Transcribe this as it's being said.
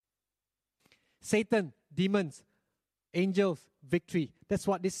Satan, demons, angels, victory. That's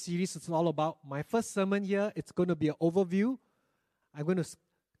what this series is all about. My first sermon here, it's going to be an overview. I'm going to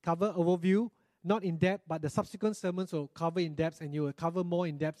cover overview, not in depth, but the subsequent sermons will cover in depth, and you will cover more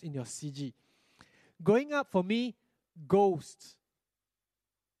in depth in your CG. Growing up for me, ghosts,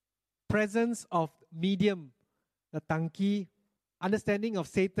 presence of medium, the tangki, understanding of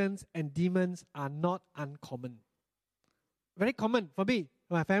Satans and demons are not uncommon. Very common for me,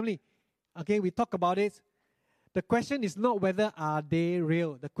 my family. Okay, we talk about it. The question is not whether are they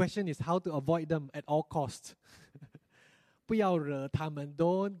real. The question is how to avoid them at all costs. 不要惹他们.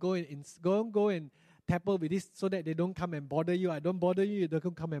 Don't go and tamper with this so that they don't come and bother you. I don't bother you, they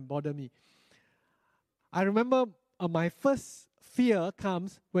don't come and bother me. I remember my first fear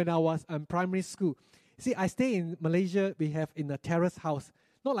comes when I was in primary school. See, I stay in Malaysia. We have in a terrace house,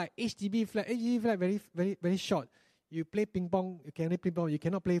 not like HDB flat. HDB flat very, very, very short. You play ping pong, you can play ping pong. You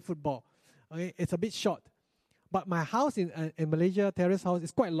cannot play football. Okay, it's a bit short. But my house in Malaysia, terrace house,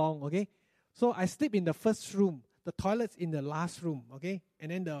 is quite long. Okay, so I sleep in the first room. The toilet's in the last room. Okay,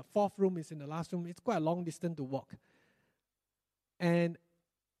 and then the fourth room is in the last room. It's quite a long distance to walk. And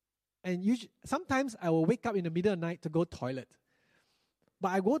usually, sometimes I will wake up in the middle of the night to go toilet. But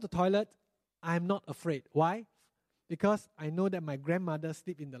I go to toilet, I'm not afraid. Why? Because I know that my grandmother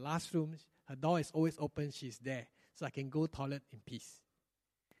sleeps in the last room. Her door is always open. She's there. So I can go toilet in peace.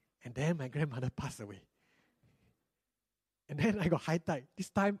 And then my grandmother passed away. And then I got high tide. This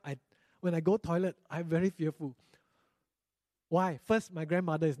time, when I go toilet, I'm very fearful. Why? First, my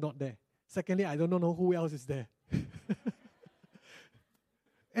grandmother is not there. Secondly, I don't know who else is there.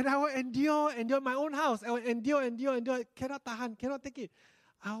 And I will endure my own house. I will endure. Cannot tahan, cannot take it.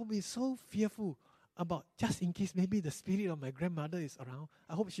 I will be so fearful about just in case maybe the spirit of my grandmother is around.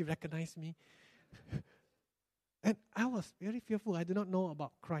 I hope she recognized me. And I was very fearful. I did not know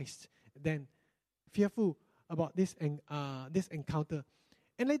about Christ then. Fearful about this encounter.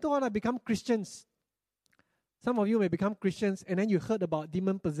 And later on, I become Christians. Some of you may become Christians, and then you heard about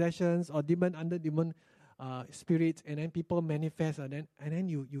demon possessions or demon spirits, and then people manifest, and then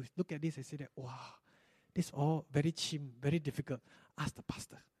you look at this and say that, wow, this is all very chim, very difficult. Ask the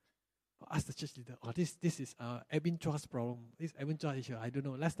pastor, or ask the church leader, or this is Edwin Chua's problem. This Edwin Chua issue, I don't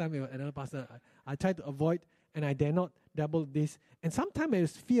know. Last time another pastor, I tried to avoid, and I dare not dabble this. And sometimes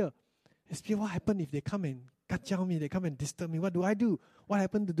there's fear. There's fear. What happens if they come and kacau me? They come and disturb me. What do I do? What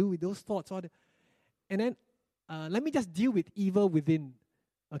happened to do with those thoughts? And then let me just deal with evil within.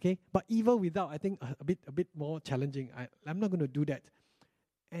 Okay, but evil without, I think, a bit more challenging. I'm not going to do that.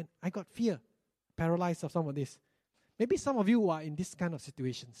 And I got fear, paralyzed of some of this. Maybe some of you are in this kind of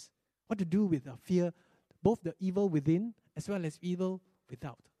situations. What to do with the fear, both the evil within as well as evil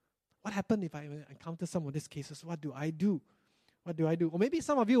without. What happened if I encounter some of these cases? What do I do? What do I do? Or maybe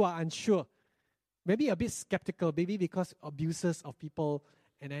some of you are unsure. Maybe a bit skeptical, maybe because abuses of people.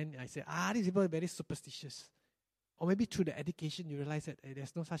 And then I say, these people are very superstitious. Or maybe through the education, you realize that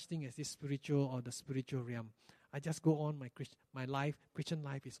there's no such thing as this spiritual or the spiritual realm. I just go on my life. Christian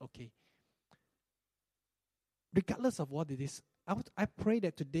life is okay. Regardless of what it is, I pray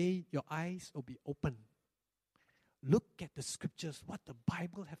that today your eyes will be open. Look at the scriptures, what the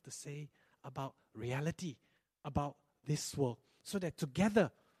Bible have to say about reality, about this world, so that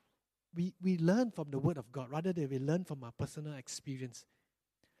together we learn from the Word of God rather than we learn from our personal experience.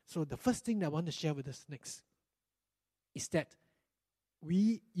 So the first thing that I want to share with us next is that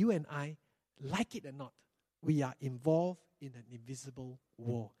you and I, like it or not, we are involved in an invisible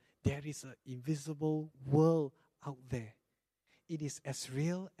war. There is an invisible world out there. It is as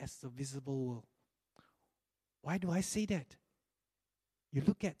real as the visible world. Why do I say that? You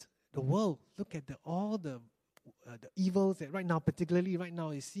look at the world, look at all the evils that right now, particularly right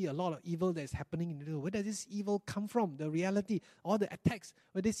now, you see a lot of evil that is happening in the world. Where does this evil come from? The reality, all the attacks,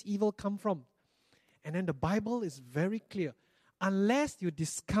 where does this evil come from? And then the Bible is very clear. Unless you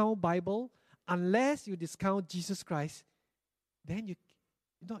discount Bible, unless you discount Jesus Christ, then you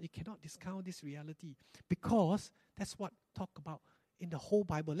cannot discount this reality. Because that's what talk about in the whole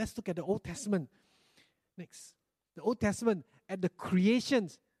Bible. Let's look at the Old Testament. Next. The Old Testament, at the creation,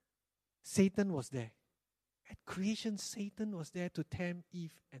 Satan was there. At creation, Satan was there to tempt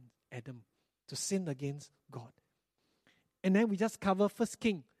Eve and Adam to sin against God. And then we just cover First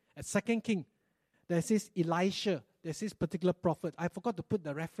King. At Second King, there's this Elisha. There's this particular prophet. I forgot to put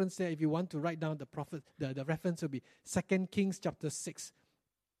the reference there. If you want to write down the prophet, the reference will be 2 Kings chapter 6.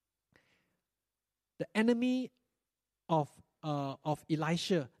 The enemy of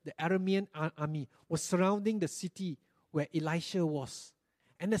Elisha, the Aramean army, was surrounding the city where Elisha was.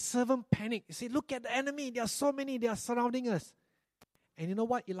 And the servant panicked. He said, look at the enemy. There are so many. They are surrounding us. And you know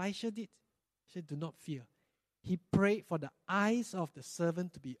what Elisha did? He said, do not fear. He prayed for the eyes of the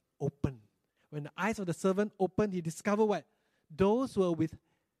servant to be open. When the eyes of the servant opened, he discovered what? Those who were with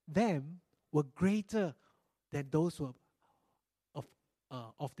them were greater than those who were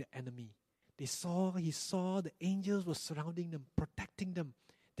of the enemy. He saw the angels were surrounding them, protecting them.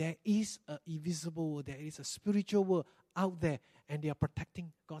 There is an invisible world, there is a spiritual world out there, and they are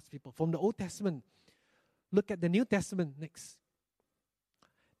protecting God's people. From the Old Testament, look at the New Testament next.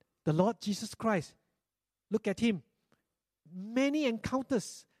 The Lord Jesus Christ, look at him. Many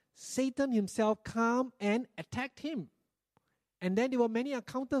encounters. Satan himself came and attacked him. And then there were many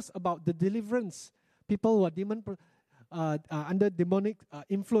encounters about the deliverance. People who are under demonic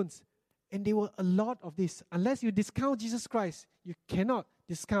influence. And there were a lot of this. Unless you discount Jesus Christ, you cannot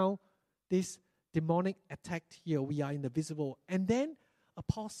discount this demonic attack here. We are in the visible. And then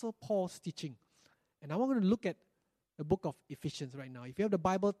Apostle Paul's teaching. And I want to look at the book of Ephesians right now. If you have the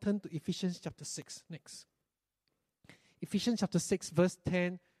Bible, turn to Ephesians chapter 6 next. Ephesians chapter 6, verse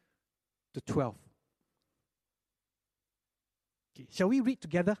 10 to 12. Okay, shall we read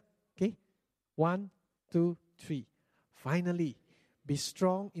together? Okay, 1, 2, 3. Finally, be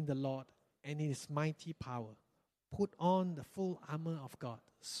strong in the Lord and in His mighty power. Put on the full armor of God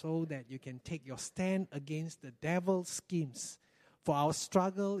so that you can take your stand against the devil's schemes. For our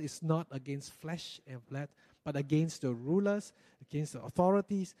struggle is not against flesh and blood, but against the rulers, against the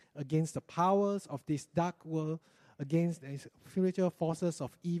authorities, against the powers of this dark world, against the spiritual forces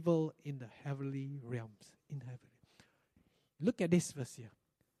of evil in the heavenly realms. Look at this verse here.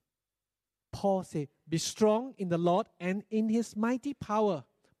 Paul said, be strong in the Lord and in His mighty power.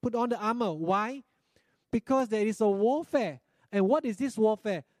 Put on the armor. Why? Because there is a warfare. And what is this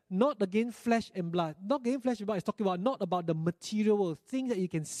warfare? Not against flesh and blood. Not against flesh and blood. It's talking about not about the material things that you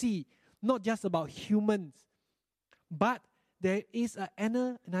can see. Not just about humans. But there is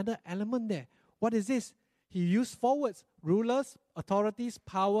another element there. What is this? He used four words: rulers, authorities,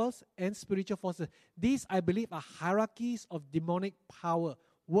 powers, and spiritual forces. These, I believe, are hierarchies of demonic power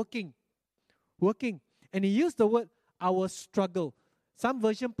working. And he used the word our struggle. Some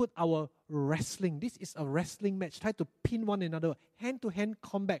version put our wrestling. This is a wrestling match. Try to pin one another. Hand-to-hand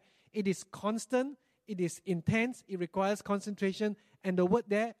combat. It is constant. It is intense. It requires concentration. And the word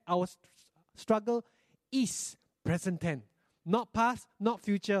there, our struggle, is present tense. Not past, not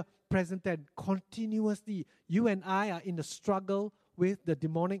future, present tense. Continuously, you and I are in the struggle with the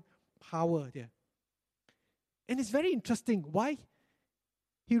demonic power there. And it's very interesting. Why?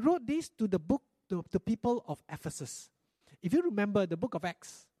 He wrote this to the people of Ephesus. If you remember the book of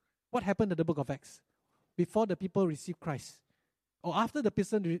Acts, what happened to the book of Acts? Before the people received Christ, or after the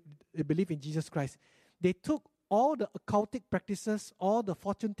person believed in Jesus Christ, they took all the occultic practices, all the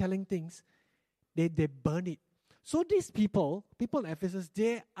fortune-telling things, they burned it. So these people in Ephesus,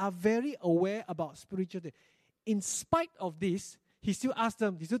 they are very aware about spiritual things. In spite of this, he still asks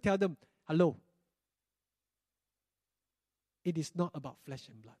them, he still tells them, hello, it is not about flesh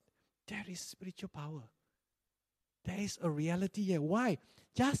and blood. There is spiritual power. There is a reality here. Why?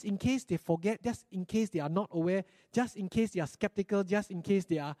 Just in case they forget, just in case they are not aware, just in case they are skeptical, just in case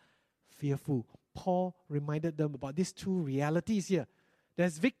they are fearful. Paul reminded them about these two realities here.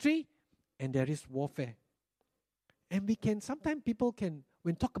 There's victory and there is warfare. And sometimes people can,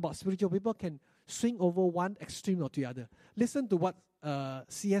 when talk about spiritual, people can swing over one extreme or to the other. Listen to what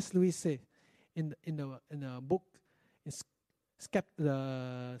C.S. Lewis said in a book, the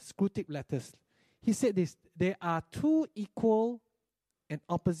Screwtape Letters. He said this: there are two equal and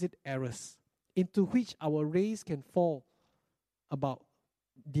opposite errors into which our race can fall about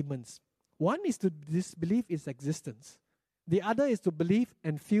demons. One is to disbelieve its existence. The other is to believe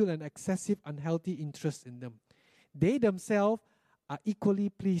and feel an excessive unhealthy interest in them. They themselves are equally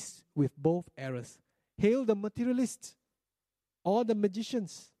pleased with both errors. Hail the materialists or the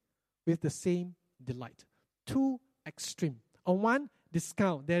magicians with the same delight. Two extreme. On one,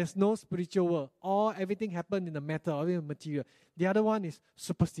 discount. There is no spiritual world. Everything happened in the matter or in the material. The other one is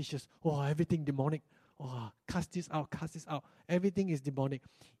superstitious. Everything demonic. Cast this out. Everything is demonic.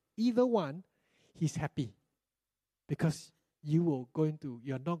 Either one, he's happy. Because you're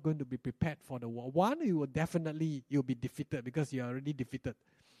not going to be prepared for the war. One, you'll be defeated because you are already defeated.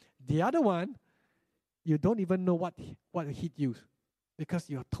 The other one, you don't even know what hit you because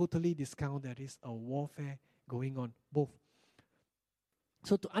you're totally discount there is a warfare going on. Both.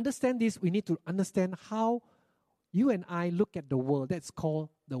 So to understand this, we need to understand how you and I look at the world. That's called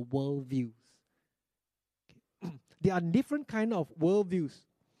the worldviews. Okay. There are different kind of worldviews.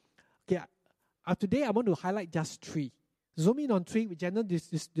 Okay. Today I want to highlight just three. Zoom in on three with general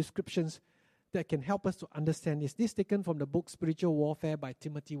descriptions that can help us to understand this. This is taken from the book Spiritual Warfare by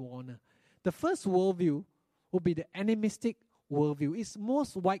Timothy Warner. The first worldview will be the animistic worldview. It's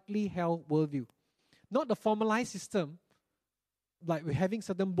most widely held worldview. Not the formalized system, like we're having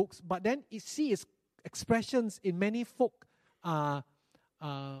certain books, but then it sees expressions in many folk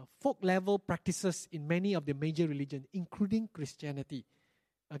level practices in many of the major religions, including Christianity.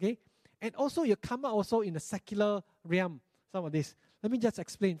 Okay? And also you come out also in the secular realm, some of this. Let me just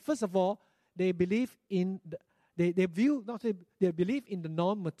explain. First of all, they believe in they believe in the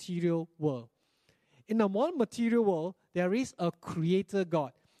non-material world. In the non-material world, there is a creator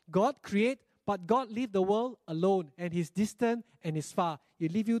God. God creates, but God leaves the world alone, and He's distant and He's far. He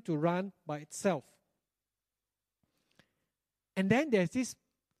leaves you to run by itself. And then there's this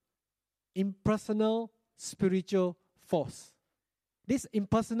impersonal spiritual force. This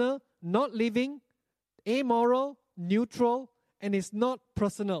impersonal, not living, amoral, neutral, and it's not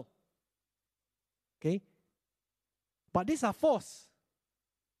personal. Okay? But these are force.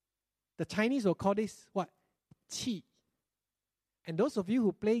 The Chinese will call this what? Qi. And those of you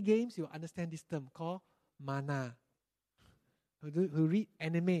who play games, you understand this term called mana. Who read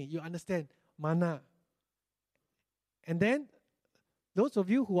anime, you understand mana. And then, those of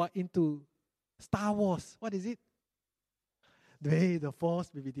you who are into Star Wars, what is it? May the force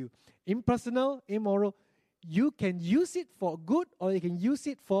be with you. Impersonal, immoral. You can use it for good or you can use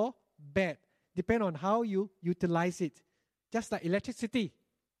it for bad. Depend on how you utilize it. Just like electricity.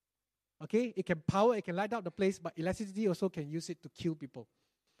 Okay? It can power, it can light up the place, but electricity also can use it to kill people.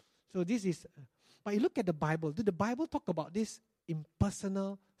 So this is... But you look at the Bible. Did the Bible talk about this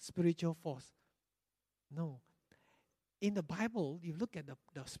impersonal spiritual force? No. In the Bible, you look at the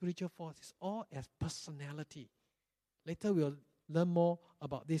spiritual force, it's all as personality. Later we'll learn more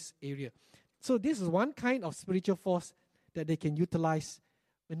about this area. So this is one kind of spiritual force that they can utilize,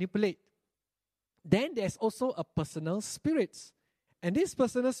 manipulate. Then there's also a personal spirit. And this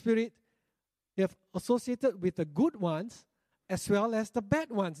personal spirit, they have associated with the good ones as well as the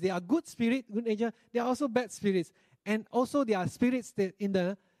bad ones. They are good spirit, good nature. They are also bad spirits. And also there are spirits that in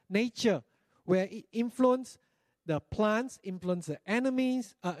the nature where it influence the plants, influence the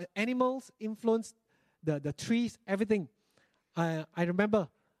animals, influence the trees, everything. I remember,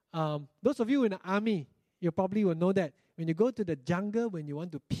 those of you in the army, you probably will know that when you go to the jungle, when you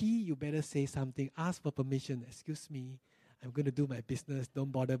want to pee, you better say something. Ask for permission. Excuse me, I'm going to do my business.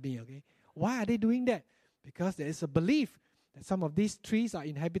 Don't bother me, okay? Why are they doing that? Because there is a belief that some of these trees are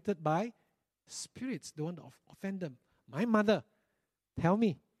inhabited by spirits. Don't want to offend them. My mother, tell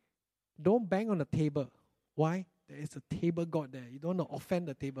me, don't bang on the table. Why? There is a table god there. You don't want to offend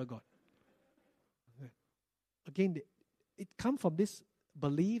the table god. Okay. Again, it comes from this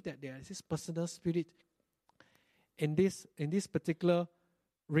belief that there is this personal spirit in this particular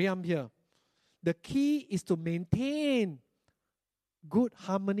realm here. The key is to maintain good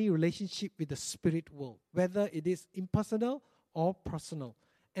harmony relationship with the spirit world, whether it is impersonal or personal.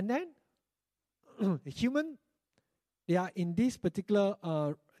 And then the human, they are in this particular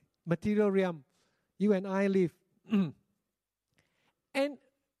material realm. You and I live. And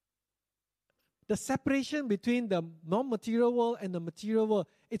the separation between the non-material world and the material world,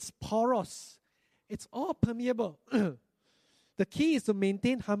 it's porous. It's all permeable. The key is to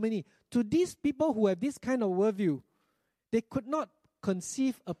maintain harmony. To these people who have this kind of worldview, they could not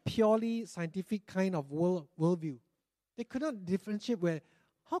conceive a purely scientific kind of worldview. They could not differentiate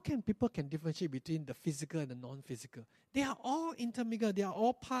how can people differentiate between the physical and the non-physical? They are all intermingled. They are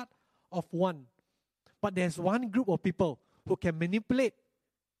all part of one. But there's one group of people who can manipulate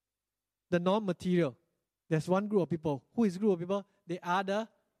the non-material. There's one group of people. Who is group of people? They are the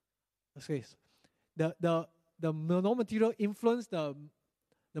non-material influence the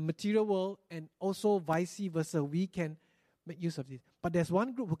material world, and also vice versa. We can make use of this. But there's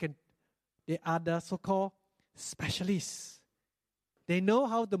one group they are the so-called specialists. They know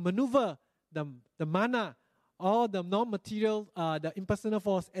how to maneuver the mana or the non-material, the impersonal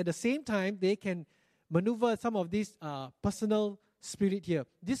force. At the same time, they can maneuver some of this personal spirit here.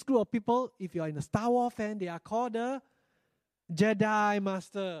 This group of people, if you are in a Star Wars fan, they are called the Jedi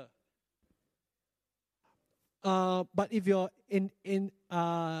Master. But if you're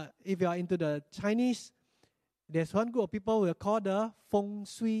if you are into the Chinese, there's one group of people who are called the Feng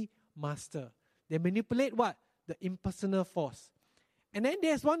Shui Master. They manipulate what? The impersonal force. And then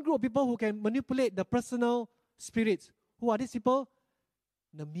there's one group of people who can manipulate the personal spirits. Who are these people?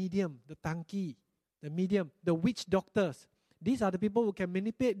 The medium, the tanki, the medium, the witch doctors. These are the people who can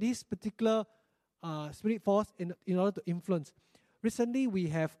manipulate this particular spirit force in order to influence. Recently, we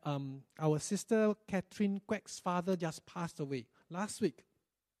have our sister Catherine Quek's father just passed away. Last week,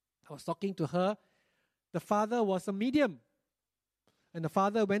 I was talking to her. The father was a medium. and the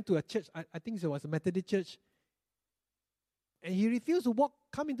father went to a church. I think it was a Methodist church. And he refused to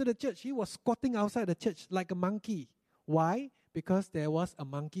come into the church. He was squatting outside the church like a monkey. Why? Because there was a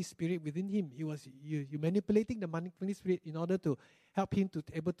monkey spirit within him. He was you manipulating the monkey spirit in order to help him to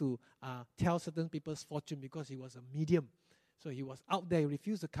able to tell certain people's fortune, because he was a medium. So he was out there, he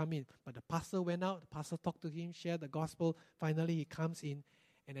refused to come in. But the pastor went out, the pastor talked to him, shared the gospel. Finally, he comes in,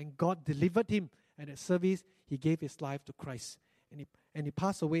 and then God delivered him. At that service, he gave his life to Christ. And he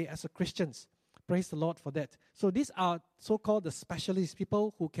passed away as a Christian. Praise the Lord for that. So these are so-called the specialists,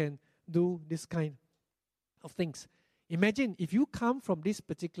 people who can do this kind of things. Imagine if you come from this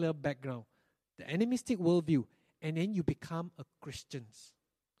particular background, the animistic worldview, and then you become a Christian.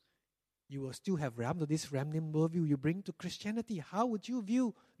 You will still have this Ramnian worldview you bring to Christianity. How would you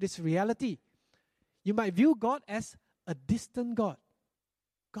view this reality? You might view God as a distant God.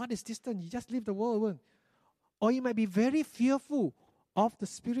 God is distant. You just leave the world alone. Or you might be very fearful of the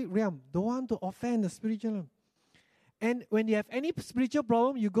spirit realm. Don't want to offend the spiritual realm. And when you have any spiritual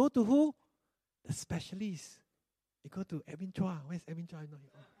problem, you go to who? The specialist. You go to Edwin Chua. Where's Edwin Chua?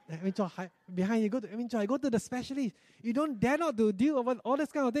 Edwin Chua, behind you go to Edwin Chua. You go to the specialist. You don't dare not to deal with all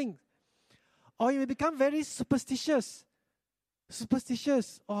this kind of things. Or you may become very superstitious.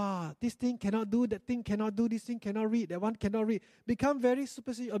 Oh, this thing cannot do, that thing cannot do, this thing cannot read, that one cannot read. Become very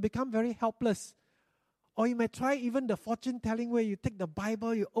superstitious or become very helpless. Or you may try even the fortune-telling way. You take the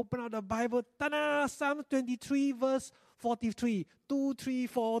Bible, you open out the Bible, ta-da, Psalm 23, verse 43, 2, 3,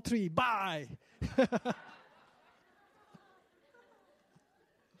 4, 3, bye.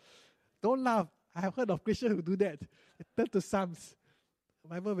 Don't laugh. I have heard of Christians who do that. They turn to Psalms. The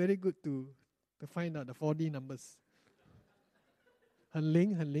Bible very good to find out the 4D numbers. 很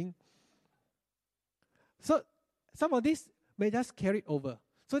灵. So, some of this may just carry it over.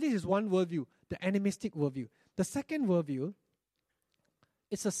 So this is one worldview, the animistic worldview. The second worldview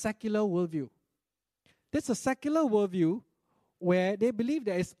is a secular worldview. This is a secular worldview where they believe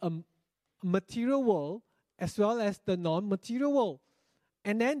there is a material world as well as the non-material world.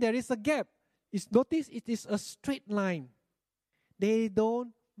 And then there is a gap. Notice it is a straight line. They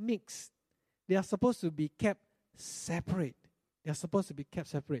don't mix. They are supposed to be kept separate.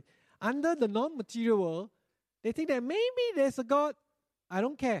 Under the non-material world, they think that maybe there's a God. I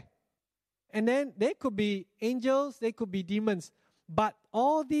don't care. And then they could be angels, they could be demons. But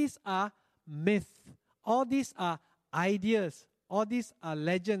all these are myths. All these are ideas. All these are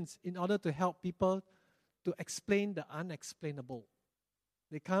legends in order to help people to explain the unexplainable.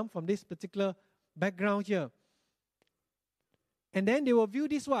 They come from this particular background here. And then they will view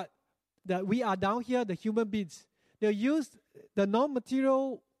this what? That we are down here, the human beings. They'll use the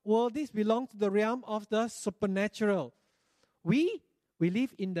non-material world. This belongs to the realm of the supernatural. We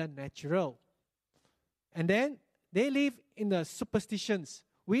live in the natural. And then they live in the superstitions.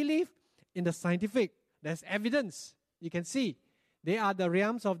 We live in the scientific. There's evidence. You can see. They are the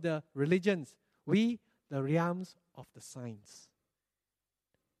realms of the religions. We, the realms of the science.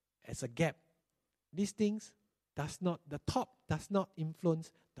 As a gap. These things the top does not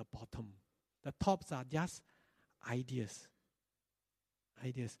influence the bottom. The tops are just ideas.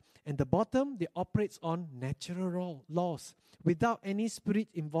 And the bottom, they operates on natural laws without any spirit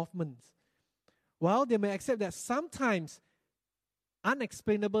involvement. Well, they may accept that sometimes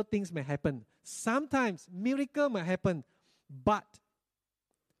unexplainable things may happen. Sometimes miracle may happen. But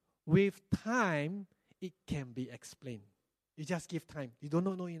with time, it can be explained. You just give time. You don't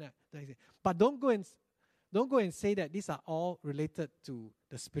know enough. But don't go and say that these are all related to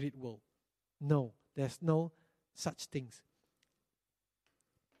the spirit world. No, there's no such things.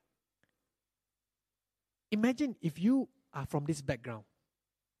 Imagine if you are from this background,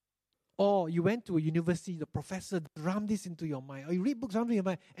 or you went to a university, the professor drummed this into your mind, or you read books into your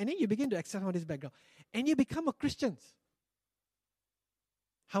mind, and then you begin to accept all this background, and you become a Christian.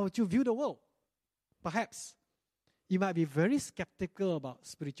 How would you view the world? Perhaps you might be very skeptical about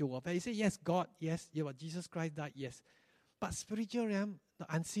spiritual warfare. You say, yes, God, yes, Jesus Christ died, yes. But spiritual realm, the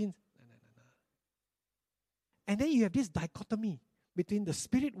unseen, no. And then you have this dichotomy between the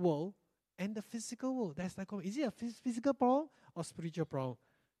spirit world and the physical world. That's dichotomy. Is it a physical problem or spiritual problem?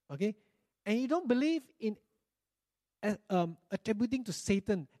 Okay? And you don't believe in attributing to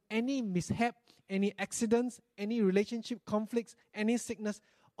Satan any mishap, any accidents, any relationship conflicts, any sickness.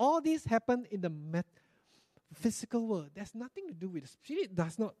 All these happen in the physical world. There's nothing to do with the spirit.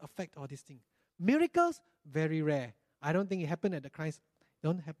 Does not affect all these things. Miracles, very rare. I don't think it happened at the Christ.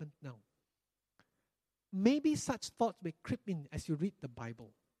 Don't happen now. Maybe such thoughts may creep in as you read the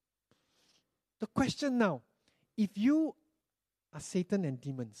Bible. The question now, if you are Satan and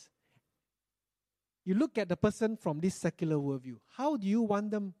demons, you look at the person from this secular worldview. How do you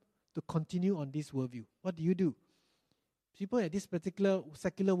want them to continue on this worldview? What do you do? People at this particular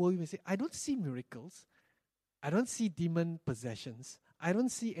secular worldview may say, I don't see miracles. I don't see demon possessions. I don't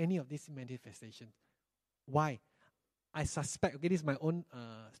see any of these manifestations. Why? I suspect, okay, this is my own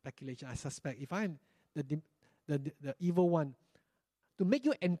speculation. I suspect if I'm the evil one, to make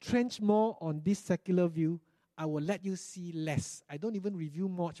you entrench more on this secular view, I will let you see less. I don't even review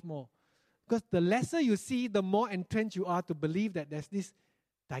much more. Because the lesser you see, the more entrenched you are to believe that there's this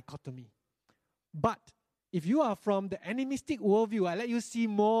dichotomy. But if you are from the animistic worldview, I let you see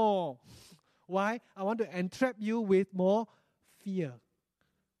more. Why? I want to entrap you with more fear,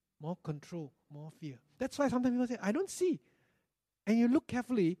 more control, more fear. That's why sometimes people say, I don't see. And you look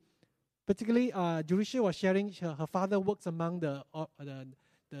carefully, particularly Jerusha was sharing, her father works among the Orang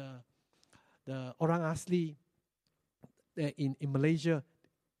Asli in Malaysia.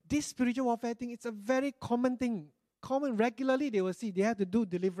 This spiritual warfare thing, it's a very common thing. Common, regularly they will see. They have to do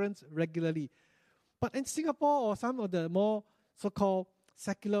deliverance regularly. But in Singapore or some of the more so-called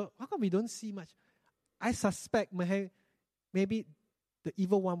secular, how come we don't see much? I suspect maybe the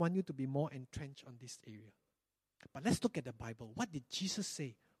evil one wants you to be more entrenched on this area. But let's look at the Bible. What did Jesus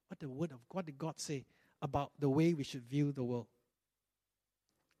say? What did God say about the way we should view the world?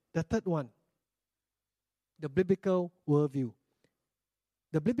 The third one, the biblical worldview.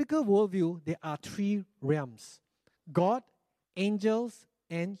 The biblical worldview, there are three realms: God, angels,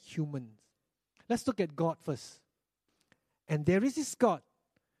 and humans. Let's look at God first. And there is this God.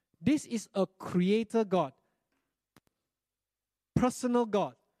 This is a creator God, personal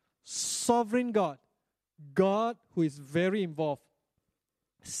God, sovereign God, God who is very involved.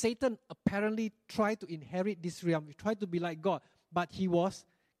 Satan apparently tried to inherit this realm. He tried to be like God, but he was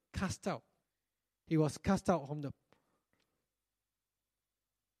cast out. He was cast out from the...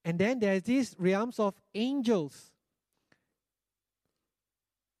 And then there's these realms of angels.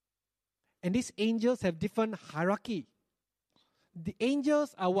 And these angels have different hierarchy. The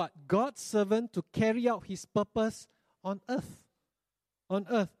angels are what? God's servant to carry out his purpose on earth. On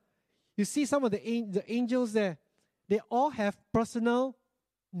earth. You see some of the angels there. They all have personal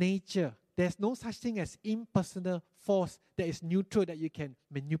nature. There's no such thing as impersonal force that is neutral that you can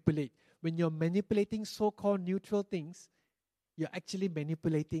manipulate. When you're manipulating so-called neutral things, you're actually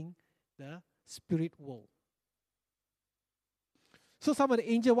manipulating the spirit world. So some of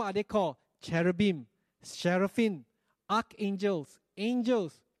the angels, what are they called? Cherubim, seraphim, archangels,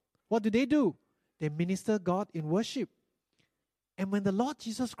 angels. What do? They minister God in worship. And when the Lord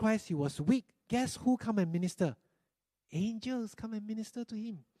Jesus Christ, he was weak, guess who come and minister? Angels come and minister to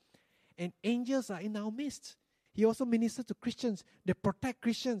him. And angels are in our midst. He also ministers to Christians. They protect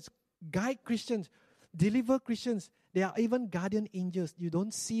Christians, guide Christians, deliver Christians. They are even guardian angels. You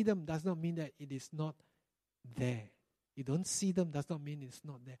don't see them does not mean that it is not there. You don't see them does not mean it's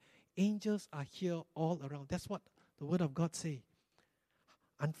not there. Angels are here all around. That's what the Word of God says.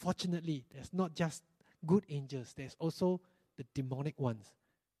 Unfortunately, there's not just good angels. There's also the demonic ones.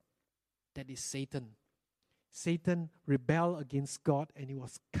 That is Satan. Satan rebelled against God and he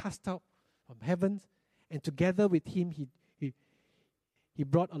was cast out from heaven. And together with him, he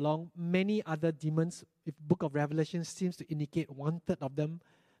brought along many other demons. The book of Revelation seems to indicate 1/3 of them,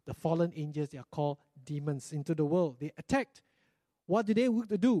 the fallen angels, they are called demons, into the world. They attacked. What do they want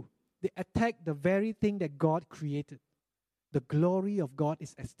to do? They attack the very thing that God created. The glory of God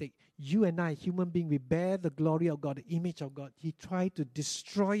is at stake. You and I, human beings, we bear the glory of God, the image of God. He tried to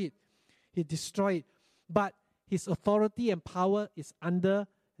destroy it. He destroyed it. But his authority and power is under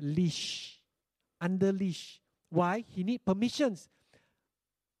leash. Under leash. Why? He needs permissions.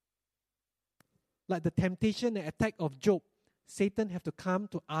 Like the temptation and attack of Job, Satan have to come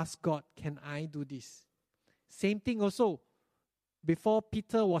to ask God, can I do this? Same thing also. Before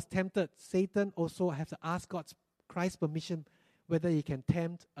Peter was tempted, Satan also has to ask Christ's permission whether he can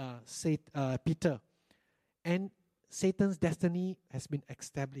tempt Peter. And Satan's destiny has been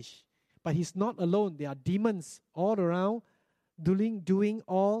established. But he's not alone. There are demons all around doing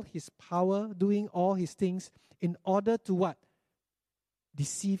all his power, doing all his things in order to what?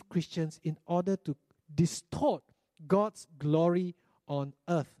 Deceive Christians, in order to distort God's glory on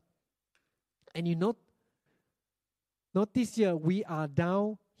earth. And notice here, we are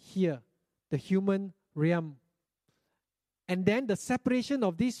down here, the human realm. And then the separation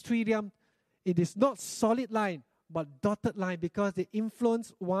of these three realms, it is not solid line, but dotted line, because they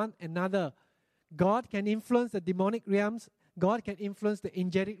influence one another. God can influence the demonic realms. God can influence the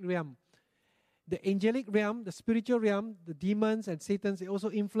angelic realm. The angelic realm, the spiritual realm, the demons and Satan, they also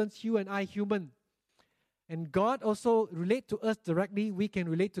influence you and I, human. And God also relate to us directly. We can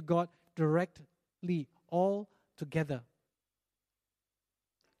relate to God direct jointly, all together.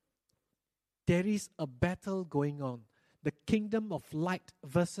 There is a battle going on. The kingdom of light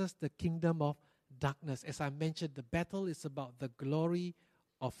versus the kingdom of darkness. As I mentioned, the battle is about the glory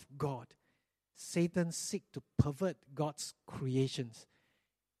of God. Satan seeks to pervert God's creations.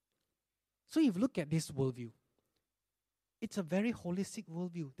 So if you look at this worldview, it's a very holistic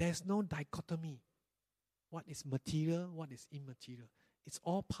worldview. There's no dichotomy. What is material, what is immaterial. It's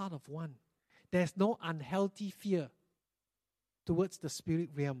all part of one. There's no unhealthy fear towards the spirit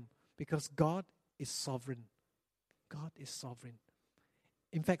realm because God is sovereign. God is sovereign.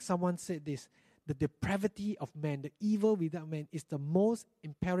 In fact, someone said this, the depravity of man, the evil without man, is the most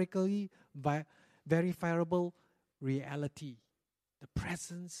empirically verifiable reality. The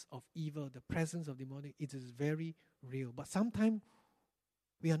presence of evil, the presence of demonic, it is very real. But sometimes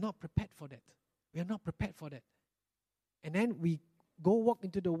we are not prepared for that. We are not prepared for that. And then we go walk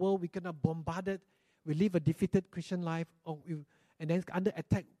into the world, we cannot bombarded, we live a defeated Christian life, and then under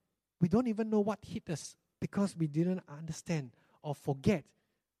attack, we don't even know what hit us because we didn't understand or forget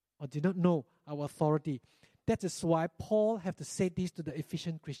or did not know our authority. That is why Paul have to say this to the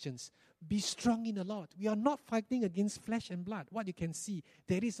Ephesian Christians. Be strong in the Lord. We are not fighting against flesh and blood. What you can see,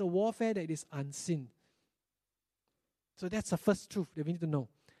 there is a warfare that is unseen. So that's the first truth that we need to know.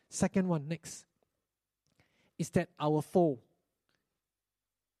 Second one, next, is that our foe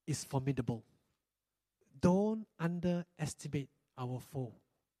is formidable. Don't underestimate our foe.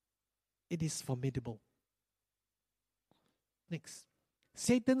 It is formidable. Next,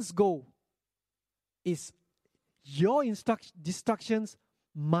 Satan's goal is your destructions,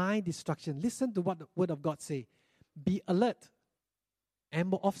 my destruction. Listen to what the word of God say. Be alert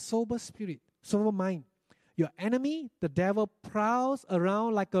and of sober spirit, sober mind. Your enemy, the devil, prowls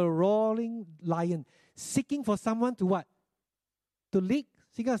around like a roaring lion, seeking for someone to what? To lick,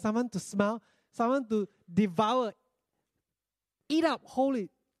 seeking for someone to smell, someone to devour, eat up, hold it,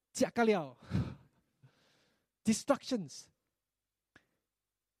 destructions.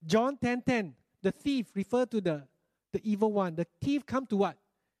 John 10:10, the thief refer to the evil one. The thief come to what?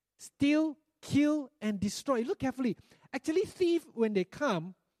 Steal, kill, and destroy. Look carefully. Actually, thief, when they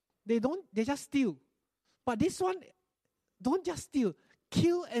come, they just steal. But this one, don't just steal,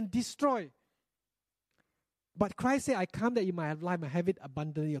 kill and destroy. But Christ said, I come that you might have life and have it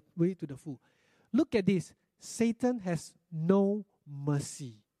abundantly, way to the full. Look at this. Satan has no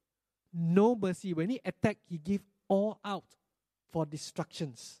mercy. No mercy. When he attacks, he gives all out for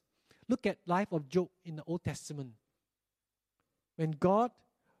destructions. Look at life of Job in the Old Testament. When God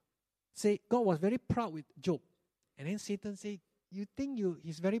was very proud with Job. And then Satan said, you think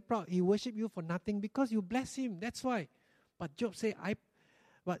he's very proud. He worship you for nothing because you bless him. That's why. But Job said,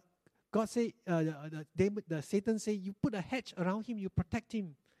 but God said, Satan said, you put a hedge around him, you protect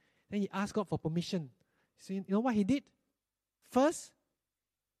him. Then he asked God for permission. So you know what he did? First,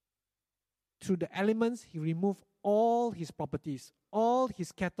 through the elements, he removed all his properties, all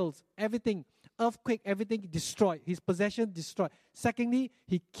his cattle, everything, earthquake, everything destroyed, his possession destroyed. Secondly,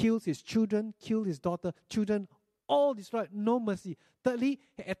 he kills his children, killed his daughter, children, all destroyed, no mercy. Thirdly,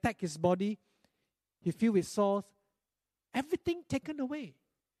 he attacked his body, he filled with sores, everything taken away.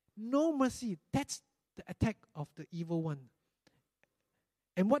 No mercy. That's the attack of the evil one.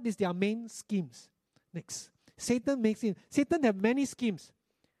 And what is their main schemes? Next. Satan have many schemes.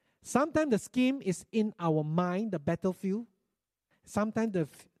 Sometimes the scheme is in our mind, the battlefield. Sometimes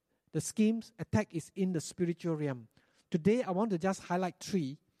the schemes, attack is in the spiritual realm. Today, I want to just highlight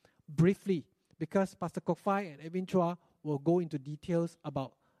 3 briefly because Pastor Kok Fai and Edwin Chua will go into details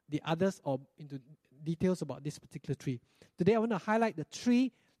about the others or into details about this particular 3. Today, I want to highlight the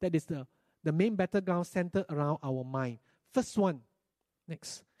 3 that is the main battleground centered around our mind. First one,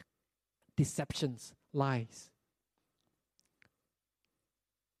 next, deceptions, lies.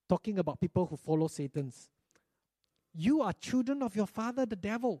 Talking about people who follow Satan's. You are children of your father, the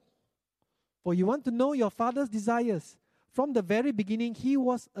devil. For you want to know your father's desires. From the very beginning, he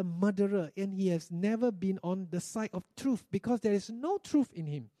was a murderer and he has never been on the side of truth because there is no truth in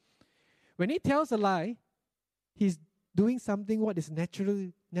him. When he tells a lie, he's doing something what is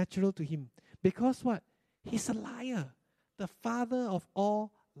natural to him. Because what? He's a liar. The father of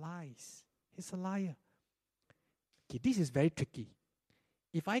all lies. He's a liar. Okay, this is very tricky.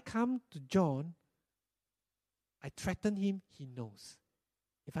 If I come to John, I threaten him, he knows.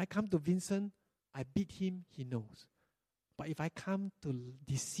 If I come to Vincent, I beat him, he knows. But if I come to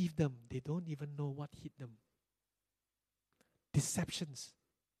deceive them, they don't even know what hit them. Deceptions.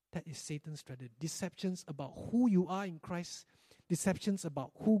 That is Satan's strategy. Deceptions about who you are in Christ. Deceptions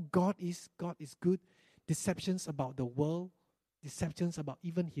about who God is. God is good. Deceptions about the world. Deceptions about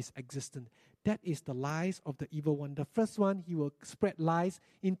even his existence. That is the lies of the evil one. The first one, he will spread lies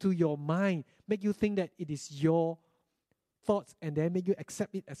into your mind, make you think that it is your thoughts, and then make you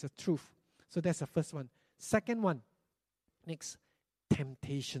accept it as a truth. So that's the first one. Second one, next,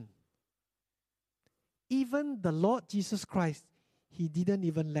 temptation. Even the Lord Jesus Christ, he didn't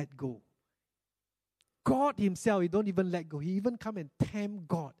even let go. God himself, he don't even let go. He even come and tempt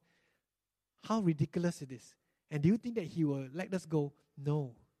God. How ridiculous it is. And do you think that he will let us go?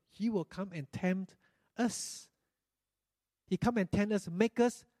 No. He will come and tempt us. He come and tempt us, make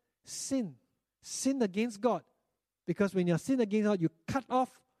us sin. Sin against God. Because when you sin against God, you cut off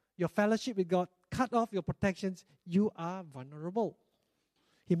your fellowship with God, cut off your protections, you are vulnerable.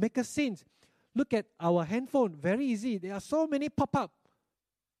 He make us sin. Look at our handphone, very easy. There are so many pop-up.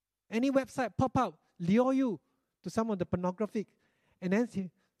 Any website pop-up, lure you to some of the pornographic. And then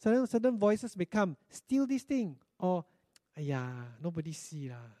certain voices may come, steal this thing. Or, nobody see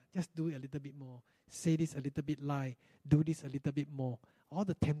lah. Just do it a little bit more. Say this a little bit lie. Do this a little bit more. All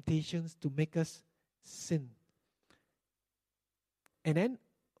the temptations to make us sin. And then,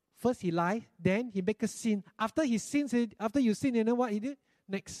 first he lie, then he make us sin. After he sins, after you sin, you know what he did?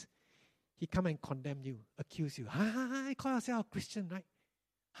 Next, he come and condemn you, accuse you. I call yourself a Christian, right?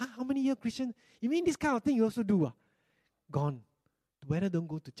 How many years Christian? You mean this kind of thing you also do? Gone. Better don't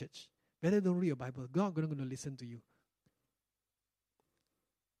go to church. Better don't read your Bible. God is going to listen to you.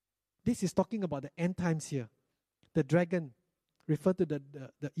 This is talking about the end times here. The dragon, refer to the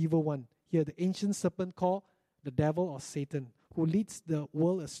evil one. Here, the ancient serpent called the devil or Satan, who leads the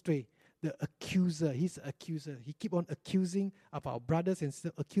world astray. The accuser, he's an accuser. He keep on accusing of our brothers and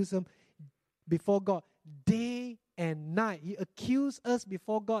sisters, accuse them before God day and night. He accuses us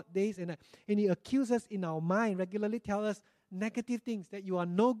before God days and night. And he accuses us in our mind, regularly tell us negative things, that you are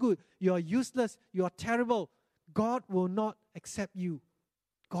no good, you are useless, you are terrible. God will not accept you.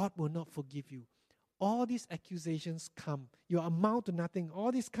 God will not forgive you. All these accusations come. You amount to nothing.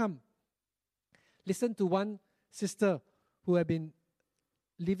 All these come. Listen to one sister who had been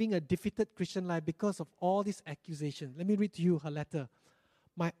living a defeated Christian life because of all these accusations. Let me read to you her letter.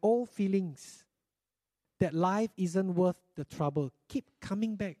 My old feelings that life isn't worth the trouble keep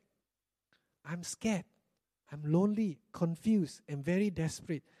coming back. I'm scared. I'm lonely, confused, and very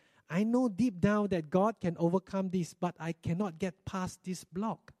desperate. I know deep down that God can overcome this, but I cannot get past this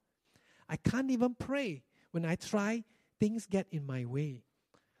block. I can't even pray. When I try, things get in my way.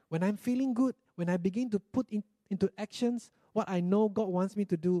 When I'm feeling good, when I begin to put into actions what I know God wants me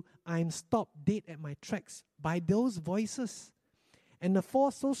to do, I'm stopped dead at my tracks by those voices. And the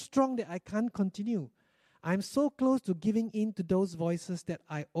force so strong that I can't continue. I'm so close to giving in to those voices that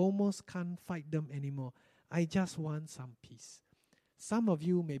I almost can't fight them anymore. I just want some peace. Some of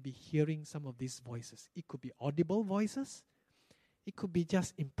you may be hearing some of these voices. It could be audible voices. It could be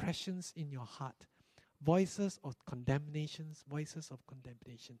just impressions in your heart. Voices of condemnations, voices of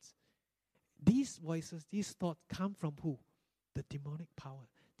condemnations. These voices, these thoughts come from who? The demonic power.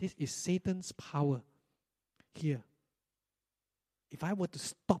 This is Satan's power here. If I were to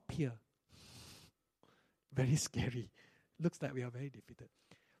stop here, very scary. Looks like we are very defeated.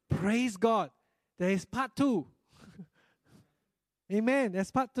 Praise God. There is part 2. Amen.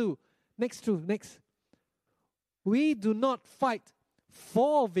 That's part 2. Next truth. Next. We do not fight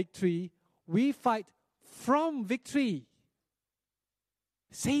for victory. We fight from victory.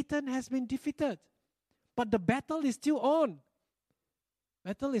 Satan has been defeated. But the battle is still on.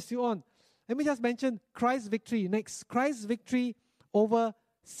 Battle is still on. Let me just mention Christ's victory. Next. Christ's victory over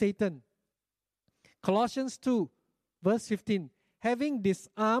Satan. Colossians 2, verse 15. Having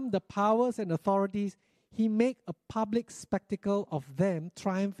disarmed the powers and authorities, he made a public spectacle of them,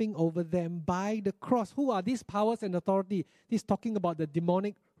 triumphing over them by the cross. Who are these powers and authority? This is talking about the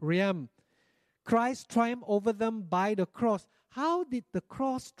demonic realm. Christ triumphed over them by the cross. How did the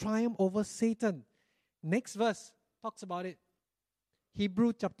cross triumph over Satan? Next verse talks about it.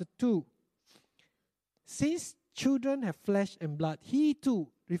 Hebrews chapter 2. Since children have flesh and blood, he too,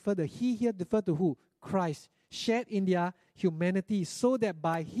 he here refer to who? Christ, shared in their humanity, so that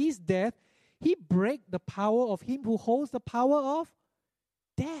by his death, he break the power of him who holds the power of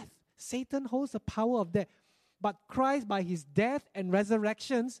death. Satan holds the power of death. But Christ, by his death and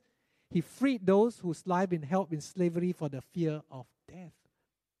resurrections, he freed those whose life been held in slavery for the fear of death.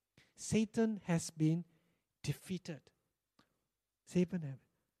 Satan has been defeated.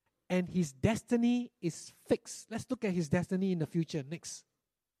 And his destiny is fixed. Let's look at his destiny in the future. Next.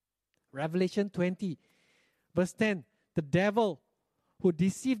 Revelation 20, verse 10. The devil who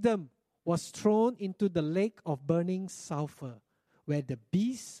deceived them was thrown into the lake of burning sulfur, where the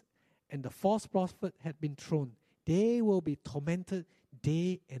beast and the false prophet had been thrown. They will be tormented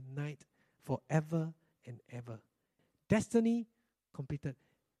day and night forever and ever. Destiny completed.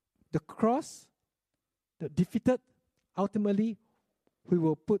 The cross, the defeated, ultimately, we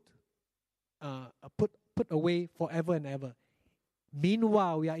will put away forever and ever.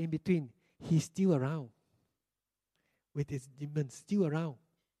 Meanwhile, we are in between. He's still around with his demons, still around,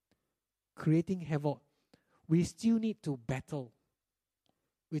 creating havoc. We still need to battle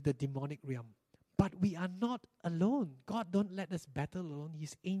with the demonic realm. But we are not alone. God don't let us battle alone.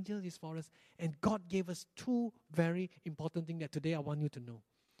 His angel is for us. And God gave us two very important things that today I want you to know,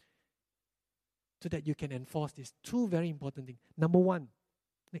 so that you can enforce these two very important things. Number one,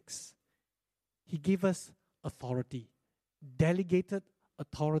 next, He gave us authority, delegated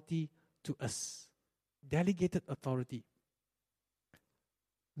authority to us. Delegated authority.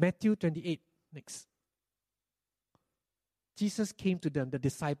 Matthew 28, next. Jesus came to them, the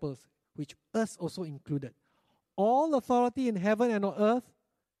disciples, which us also included. All authority in heaven and on earth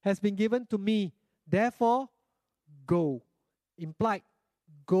has been given to me. Therefore, go. Implied,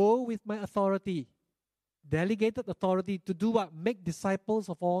 go with my authority. Delegated authority to do what? Make disciples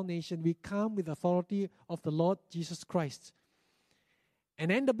of all nations. We come with authority of the Lord Jesus Christ.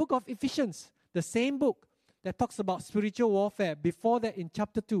 And then the book of Ephesians, the same book that talks about spiritual warfare. Before that, in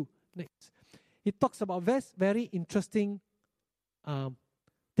chapter 2, next, it talks about very interesting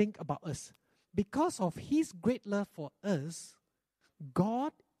thing about us. Because of His great love for us,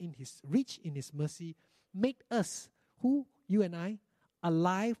 God, in His rich in His mercy, made us, who, you and I,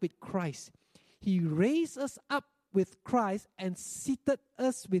 alive with Christ. He raised us up with Christ and seated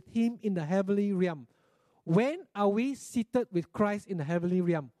us with Him in the heavenly realm. When are we seated with Christ in the heavenly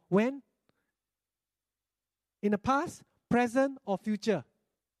realm? When? In the past, present, or future?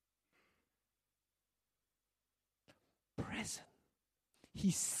 Present.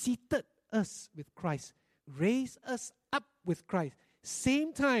 He seated us with Christ, raised us up with Christ.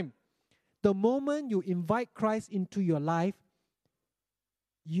 Same time, the moment you invite Christ into your life,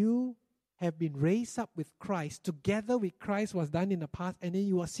 you have been raised up with Christ. Together with Christ was done in the past, and then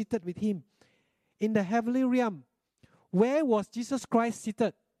you are seated with Him in the heavenly realm. Where was Jesus Christ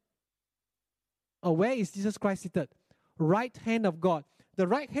seated? Or where is Jesus Christ seated? Right hand of God. The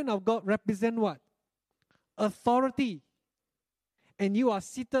right hand of God represents what? Authority. And you are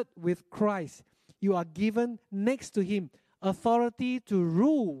seated with Christ. You are given next to Him authority to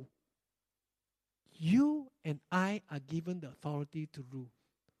rule. You and I are given the authority to rule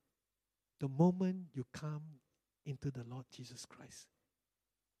the moment you come into the Lord Jesus Christ.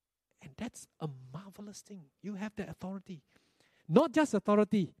 And that's a marvelous thing. You have the authority. Not just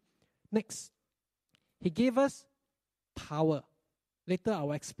authority. Next, He gave us power. Later I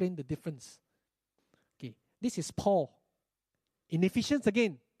will explain the difference. Okay, this is Paul. In Ephesians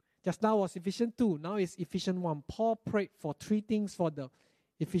again, just now was Ephesians 2, now it's Ephesians 1. Paul prayed for three things for the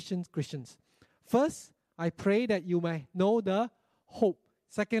Ephesians Christians. First, I pray that you may know the hope.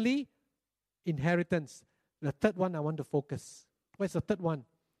 Secondly, inheritance. The third one I want to focus. What's the third one?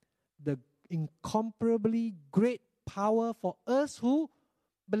 The incomparably great power for us who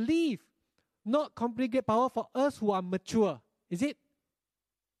believe. Not complicated power for us who are mature. Is it?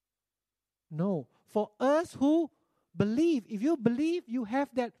 No. For us who believe. If you believe, you have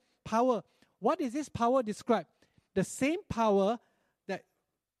that power. What is this power described? The same power that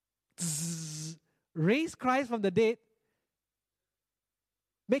raised Christ from the dead,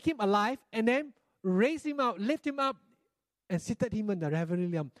 make Him alive, and then raise Him up, lift Him up, and seated Him in the heavenly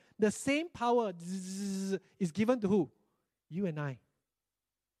realm. The same power is given to who? You and I,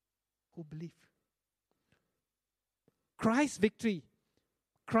 who believe. Christ's victory,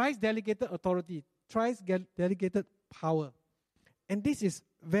 Christ's delegated authority, Christ's delegated power. And this is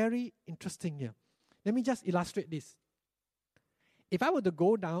very interesting here. Let me just illustrate this. If I were to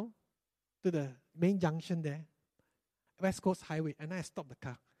go down to the main junction there, West Coast Highway, and I stop the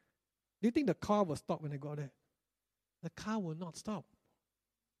car, do you think the car will stop when I go there? The car will not stop.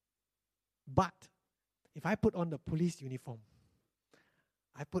 But if I put on the police uniform,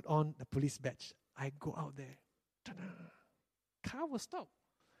 I put on the police badge, I go out there, ta-da, car will stop.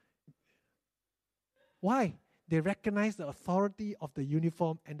 Why? They recognize the authority of the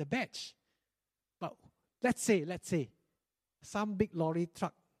uniform and the badge. But let's say, some big lorry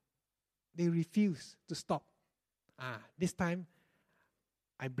truck, they refuse to stop. This time,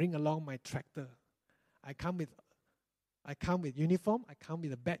 I bring along my tractor. I come with uniform, I come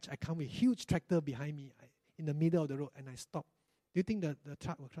with a badge, I come with huge tractor behind me in the middle of the road, and I stop. Do you think the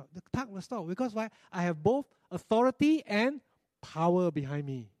truck will stop? The truck will stop. Because why? I have both authority and power behind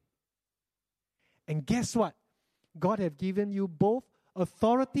me. And guess what? God have given you both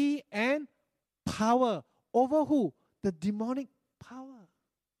authority and power. Over who? The demonic power.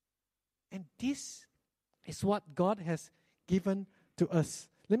 And this is what God has given to us.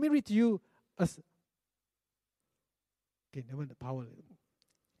 Let me read to you. Never the power.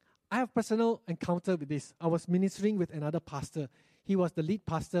 I have personal encounter with this. I was ministering with another pastor. He was the lead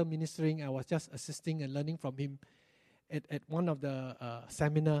pastor ministering. I was just assisting and learning from him at one of the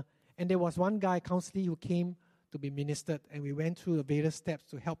seminar. And there was one guy, counselor, who came to be ministered, and we went through the various steps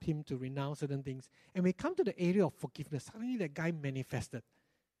to help him to renounce certain things. And we come to the area of forgiveness. Suddenly that guy manifested.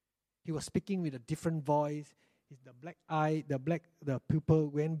 He was speaking with a different voice. The black eye, the pupil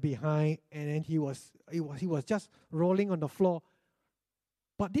went behind, and then he was just rolling on the floor.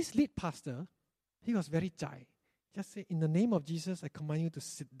 But this lead pastor, he was very shy. Just say, in the name of Jesus, I command you to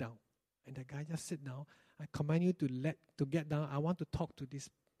sit down. And the guy just sit down. I command you to get down. I want to talk to this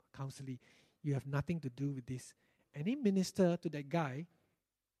counselor. You have nothing to do with this. And he ministered to that guy,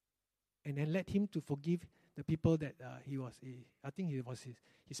 and then let him to forgive the people that I think it was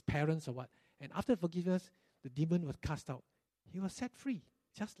his parents or what. And after forgiveness, the demon was cast out. He was set free,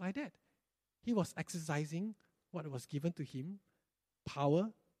 just like that. He was exercising what was given to him, power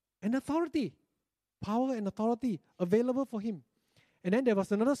and authority. Power and authority available for him. And then there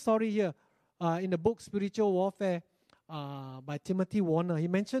was another story here in the book Spiritual Warfare by Timothy Warner. He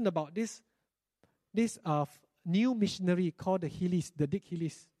mentioned about this new missionary called the Hillis, the Dick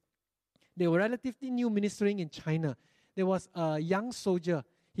Hillis. They were relatively new ministering in China. There was a young soldier.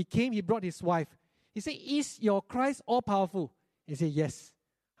 He came, he brought his wife. He said, "Is your Christ all-powerful?" He said, "Yes."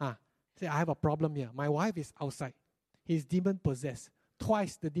 He said, "I have a problem here. My wife is outside. He's demon-possessed.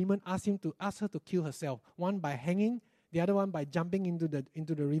 Twice the demon asked her to kill herself. One by hanging, the other one by jumping into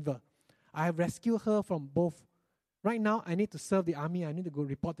the river. I have rescued her from both. Right now, I need to serve the army. I need to go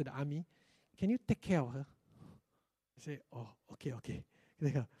report to the army. Can you take care of her?" He said, "Oh, okay."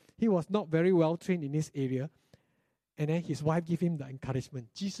 He was not very well trained in this area. And then his wife gave him the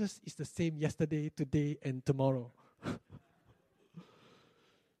encouragement. Jesus is the same yesterday, today, and tomorrow.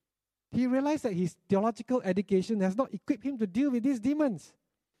 He realized that his theological education has not equipped him to deal with these demons.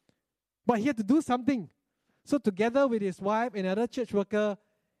 But he had to do something. So together with his wife and another church worker,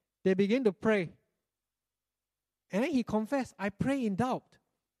 they began to pray. And then he confessed, "I pray in doubt.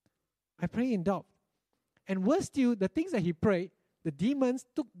 I pray in doubt." And worse still, the things that he prayed, the demons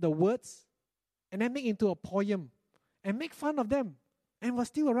took the words and then make into a poem and make fun of them and was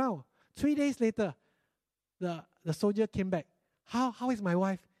still around. 3 days later, the soldier came back. How is my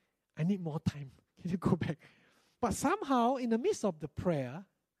wife? "I need more time. Can you go back?" But somehow, in the midst of the prayer,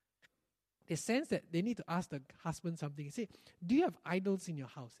 they sense that they need to ask the husband something. He said, "Do you have idols in your